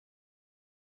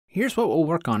Here's what we'll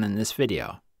work on in this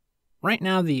video. Right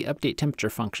now, the update temperature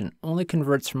function only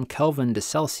converts from Kelvin to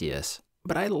Celsius,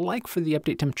 but I'd like for the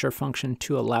update temperature function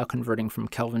to allow converting from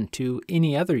Kelvin to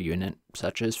any other unit,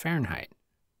 such as Fahrenheit.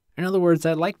 In other words,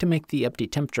 I'd like to make the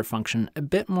update temperature function a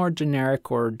bit more generic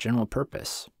or general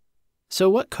purpose. So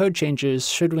what code changes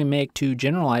should we make to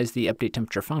generalize the update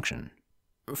temperature function?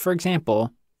 For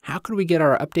example, how could we get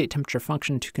our update temperature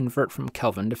function to convert from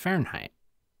Kelvin to Fahrenheit?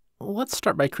 Let's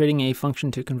start by creating a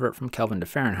function to convert from Kelvin to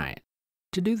Fahrenheit.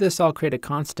 To do this, I'll create a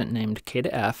constant named k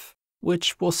to f,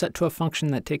 which we'll set to a function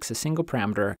that takes a single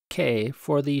parameter, k,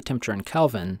 for the temperature in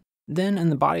Kelvin. Then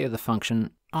in the body of the function,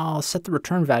 I'll set the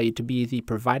return value to be the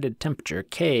provided temperature,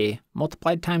 k,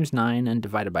 multiplied times 9 and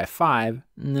divided by 5,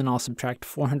 and then I'll subtract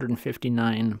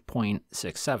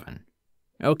 459.67.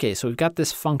 Okay, so we've got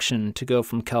this function to go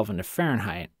from Kelvin to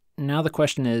Fahrenheit. Now the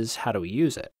question is, how do we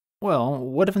use it? Well,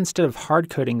 what if instead of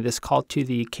hard-coding this call to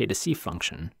the k to c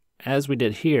function, as we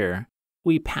did here,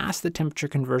 we pass the temperature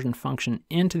conversion function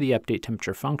into the update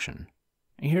temperature function?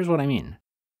 And here's what I mean.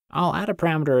 I'll add a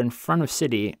parameter in front of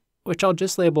city, which I'll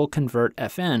just label convert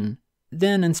fn.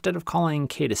 Then instead of calling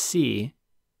k to c,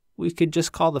 we could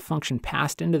just call the function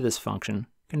passed into this function,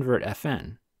 convert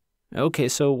fn. Okay,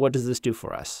 so what does this do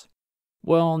for us?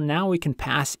 Well, now we can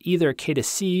pass either k to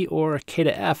c or k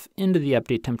to f into the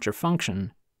update temperature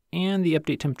function, and the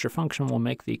update temperature function will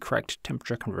make the correct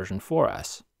temperature conversion for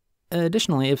us.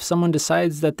 Additionally, if someone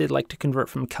decides that they'd like to convert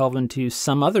from Kelvin to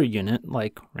some other unit,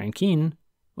 like Rankine,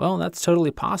 well, that's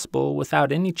totally possible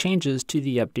without any changes to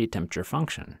the update temperature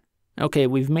function. Okay,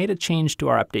 we've made a change to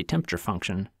our update temperature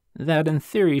function that in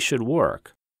theory should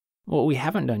work. What we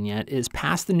haven't done yet is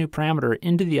pass the new parameter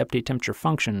into the update temperature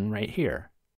function right here.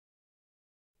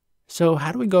 So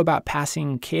how do we go about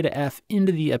passing k to f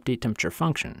into the update temperature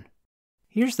function?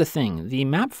 Here's the thing, the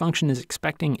map function is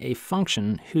expecting a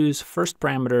function whose first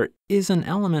parameter is an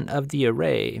element of the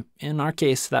array. In our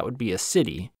case, that would be a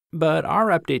city, but our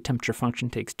update temperature function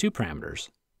takes two parameters.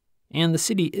 And the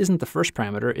city isn't the first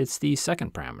parameter, it's the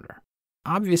second parameter.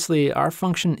 Obviously, our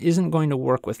function isn't going to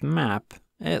work with map,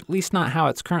 at least not how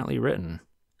it's currently written.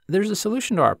 There's a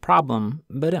solution to our problem,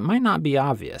 but it might not be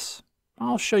obvious.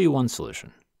 I'll show you one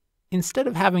solution. Instead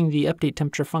of having the update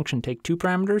temperature function take two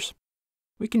parameters,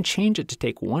 we can change it to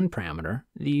take one parameter,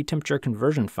 the temperature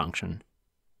conversion function.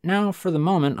 Now, for the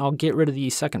moment, I'll get rid of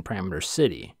the second parameter,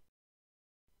 city.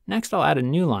 Next, I'll add a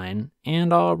new line,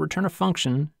 and I'll return a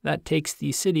function that takes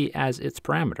the city as its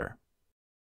parameter.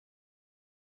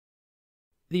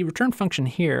 The return function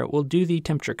here will do the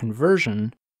temperature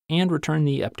conversion and return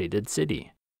the updated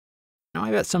city. Now,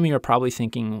 I bet some of you are probably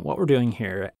thinking, what we're doing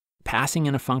here, passing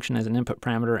in a function as an input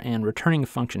parameter and returning a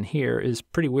function here, is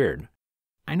pretty weird.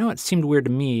 I know it seemed weird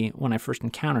to me when I first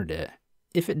encountered it.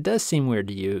 If it does seem weird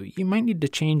to you, you might need to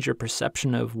change your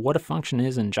perception of what a function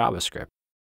is in JavaScript.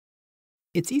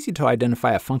 It's easy to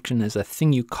identify a function as a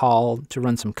thing you call to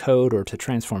run some code or to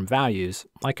transform values,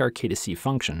 like our k to c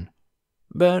function.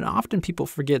 But often people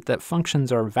forget that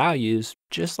functions are values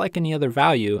just like any other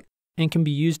value and can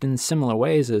be used in similar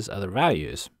ways as other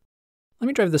values. Let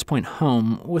me drive this point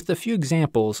home with a few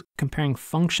examples comparing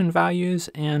function values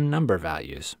and number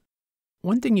values.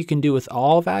 One thing you can do with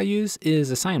all values is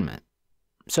assignment.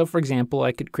 So for example,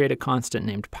 I could create a constant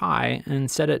named pi and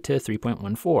set it to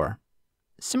 3.14.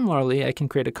 Similarly, I can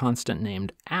create a constant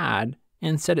named add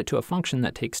and set it to a function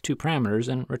that takes two parameters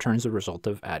and returns the result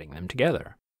of adding them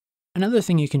together. Another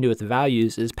thing you can do with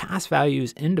values is pass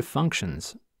values into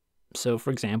functions. So for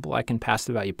example, I can pass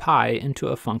the value pi into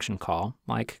a function call,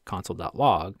 like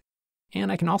console.log,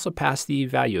 and I can also pass the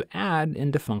value add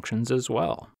into functions as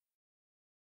well.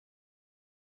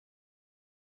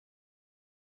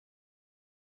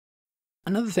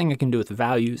 Another thing I can do with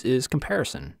values is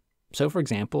comparison. So for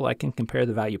example, I can compare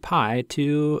the value pi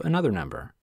to another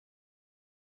number.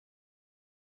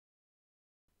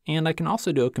 And I can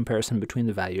also do a comparison between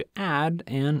the value add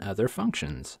and other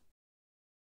functions.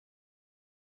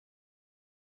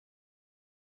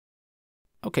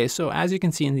 Okay, so as you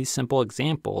can see in these simple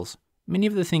examples, many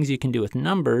of the things you can do with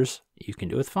numbers, you can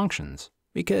do with functions.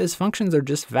 Because functions are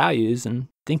just values, and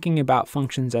thinking about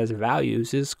functions as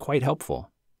values is quite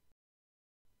helpful.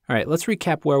 All right, let's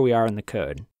recap where we are in the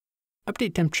code.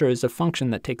 Update temperature is a function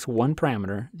that takes one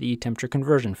parameter, the temperature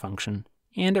conversion function,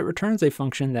 and it returns a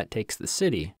function that takes the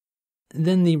city.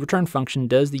 Then the return function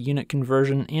does the unit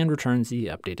conversion and returns the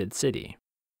updated city.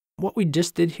 What we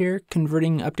just did here,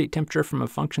 converting update temperature from a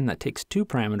function that takes two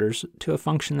parameters to a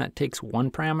function that takes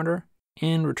one parameter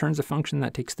and returns a function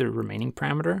that takes the remaining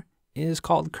parameter, is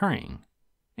called currying.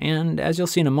 And as you'll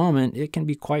see in a moment, it can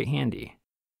be quite handy.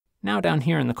 Now down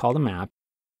here in the call to map,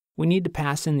 we need to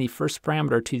pass in the first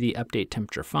parameter to the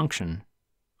updateTemperature function,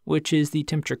 which is the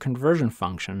temperature conversion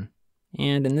function,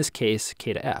 and in this case,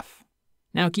 k to f.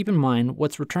 Now keep in mind,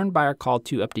 what's returned by our call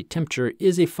to updateTemperature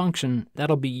is a function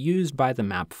that'll be used by the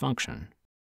map function.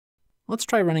 Let's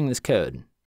try running this code.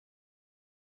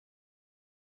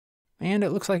 And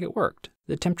it looks like it worked.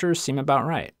 The temperatures seem about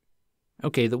right.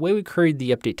 Okay, the way we queried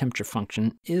the updateTemperature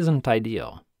function isn't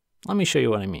ideal. Let me show you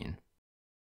what I mean.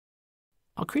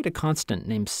 I'll create a constant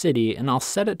named city, and I'll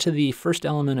set it to the first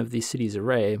element of the city's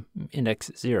array,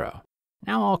 index 0.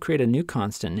 Now I'll create a new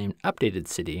constant named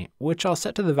updatedCity, which I'll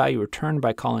set to the value returned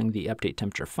by calling the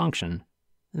updateTemperature function,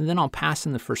 and then I'll pass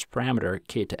in the first parameter,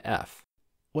 k to f.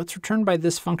 What's returned by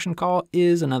this function call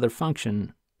is another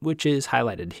function, which is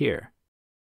highlighted here.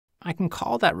 I can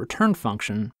call that return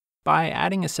function by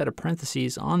adding a set of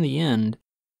parentheses on the end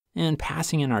and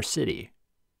passing in our city.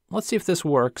 Let's see if this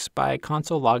works by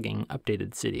console logging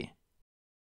updatedCity.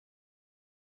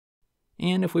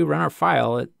 And if we run our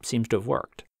file, it seems to have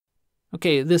worked.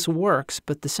 Okay, this works,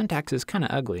 but the syntax is kind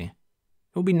of ugly.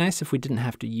 It would be nice if we didn't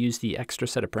have to use the extra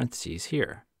set of parentheses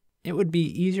here. It would be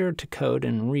easier to code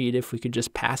and read if we could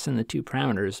just pass in the two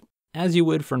parameters, as you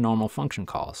would for normal function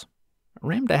calls.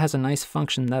 Ramda has a nice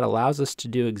function that allows us to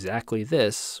do exactly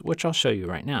this, which I'll show you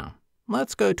right now.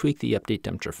 Let's go tweak the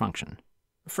updateTemperature function.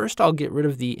 First, I'll get rid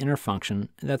of the inner function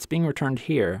that's being returned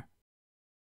here.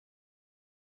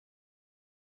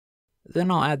 Then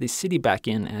I'll add the city back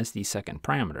in as the second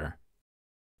parameter.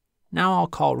 Now I'll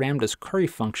call Ramda's query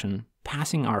function,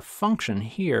 passing our function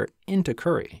here into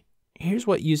query. Here's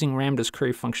what using Ramda's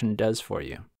query function does for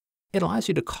you. It allows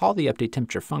you to call the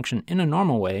updateTemperature function in a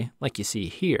normal way, like you see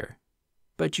here.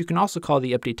 But you can also call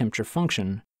the updateTemperature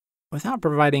function without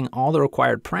providing all the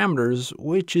required parameters,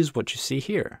 which is what you see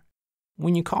here.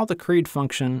 When you call the queried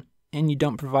function and you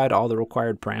don't provide all the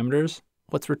required parameters,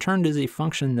 what's returned is a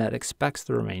function that expects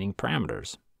the remaining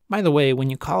parameters. By the way, when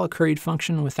you call a queried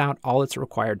function without all its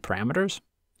required parameters,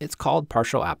 it's called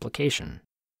partial application.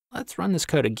 Let's run this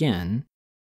code again.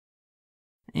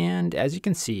 And as you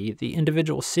can see, the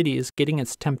individual city is getting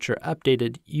its temperature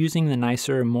updated using the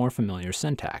nicer, more familiar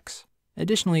syntax.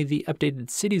 Additionally, the updated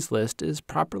cities list is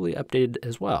properly updated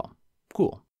as well.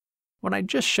 Cool. What I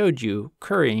just showed you,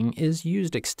 querying, is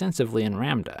used extensively in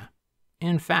Ramda.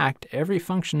 In fact, every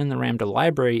function in the Ramda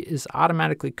library is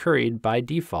automatically queried by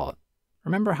default.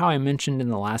 Remember how I mentioned in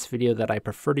the last video that I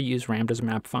prefer to use Ramda's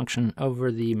map function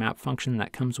over the map function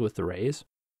that comes with arrays?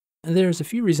 There's a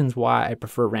few reasons why I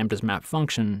prefer Ramda's map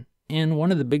function, and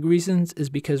one of the big reasons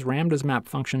is because Ramda's map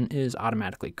function is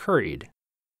automatically queried.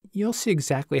 You'll see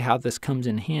exactly how this comes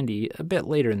in handy a bit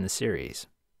later in the series.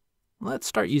 Let's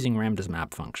start using Ramda's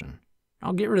map function.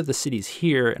 I'll get rid of the cities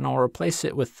here, and I'll replace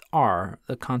it with r,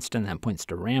 the constant that points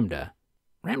to Ramda.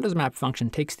 Ramda's map function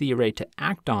takes the array to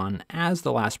act on as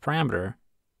the last parameter,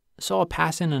 so I'll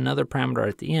pass in another parameter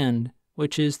at the end,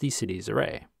 which is the cities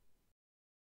array.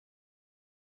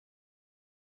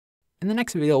 In the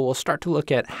next video, we'll start to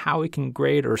look at how we can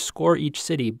grade or score each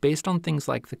city based on things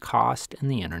like the cost and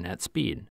the internet speed.